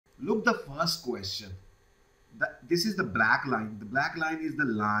Look the first question. This is the black line. The black line is the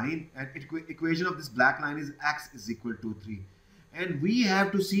line, and equation of this black line is x is equal to 3. And we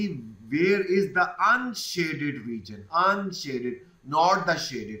have to see where is the unshaded region. Unshaded, not the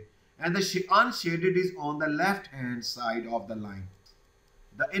shaded. And the unshaded is on the left hand side of the line.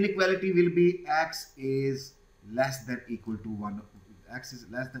 The inequality will be x is less than equal to 1. X is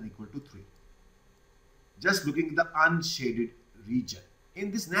less than equal to 3. Just looking at the unshaded region. In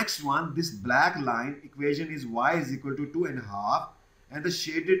this next one, this black line equation is y is equal to 2.5, and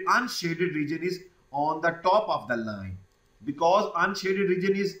the unshaded region is on the top of the line. Because unshaded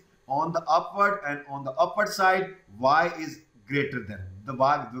region is on the upward, and on the upward side y is greater than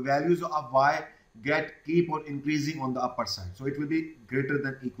the values of y keep on increasing on the upper side, so it will be greater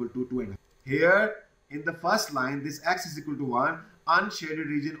than equal to 2.5. Here in the first line, this x is equal to 1. Unshaded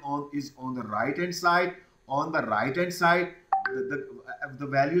region is on the right hand side. On the right hand side, the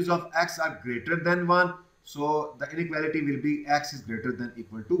values of x are greater than 1, so the inequality will be x is greater than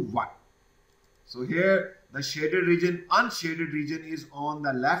equal to 1. So here the shaded region, unshaded region is on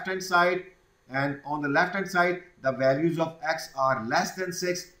the left hand side, and on the left hand side the values of x are less than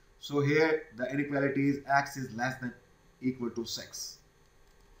 6, so here the inequality is x is less than equal to 6.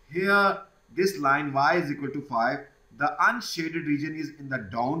 Here this line y is equal to 5, the unshaded region is in the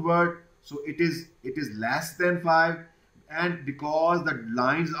downward, so it is less than 5. And because the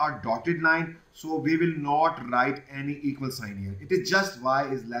lines are dotted line, so we will not write any equal sign here. It is just y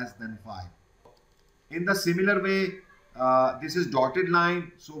is less than 5. In the similar way, this is dotted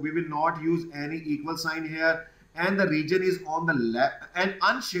line, so we will not use any equal sign here. And the region is on the left, and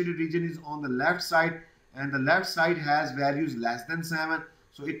unshaded region is on the left side, and the left side has values less than 7,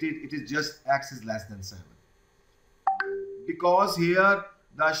 so it is just x is less than 7. Because here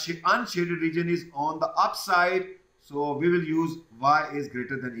the unshaded region is on the upside, so we will use y is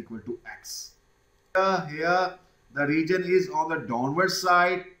greater than equal to x. Here the region is on the downward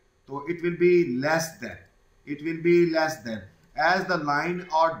side, so it will be less than. It will be less than. As the line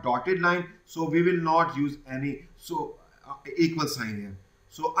or dotted line, so we will not use any equal sign here.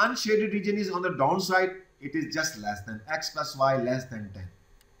 So unshaded region is on the downside, it is just less than. X plus y less than 10.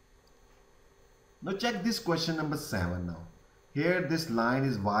 Now check this question number 7 now. Here this line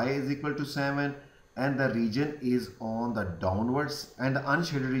is y is equal to 7, and the region is on the downwards, and the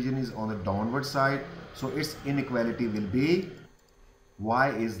unshaded region is on the downward side, so its inequality will be y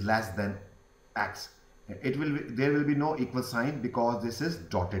is less than x. There will be no equal sign because this is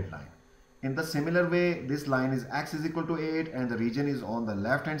dotted line. In the similar way, this line is x is equal to 8, and the region is on the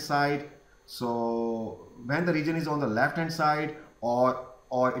left hand side. So when the region is on the left hand side or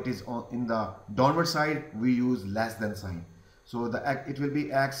it is in the downward side, we use less than sign. So it will be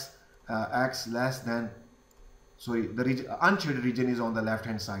x less than, sorry, the unshaded region is on the left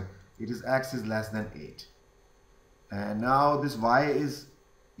hand side. It is x is less than 8. And now this y is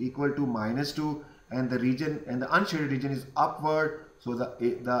equal to -2, and the region and the unshaded region is upward, so the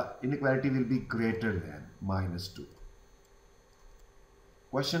inequality will be greater than -2.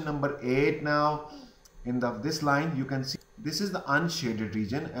 Question number 8 now. In this line you can see this is the unshaded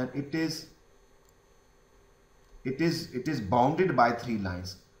region, and it is bounded by 3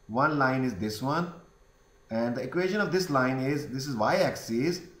 lines. One line is this one, and the equation of this line is, this is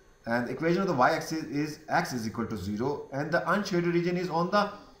y-axis, and the equation of the y-axis is x is equal to 0, and the unshaded region is on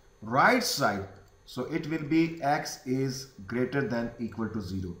the right side, so it will be x is greater than equal to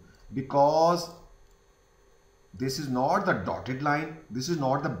 0, because this is not the dotted line, this is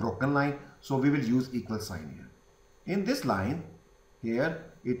not the broken line, so we will use equal sign here. In this line here,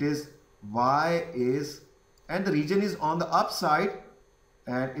 it is y is, and the region is on the upside,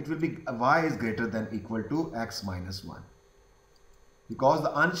 and it will be y is greater than equal to x minus 1, because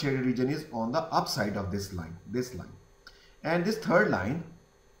the unshaded region is on the upside of this line. And this third line,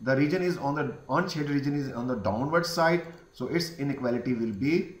 the region is on the unshaded region is on the downward side, so its inequality will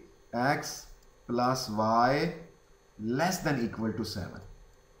be x plus y less than equal to 7.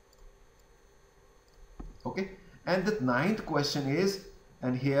 Okay, and the 9th question is,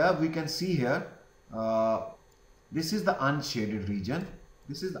 and here we can see here, this is the unshaded region.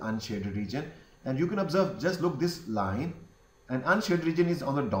 This is the unshaded region, and you can observe, just look this line, and unshaded region is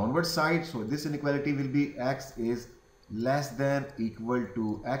on the downward side, so this inequality will be x is less than equal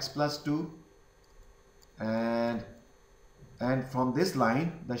to x plus 2, and from this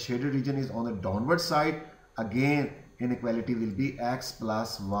line the shaded region is on the downward side, again inequality will be x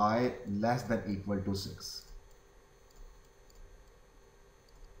plus y less than equal to 6.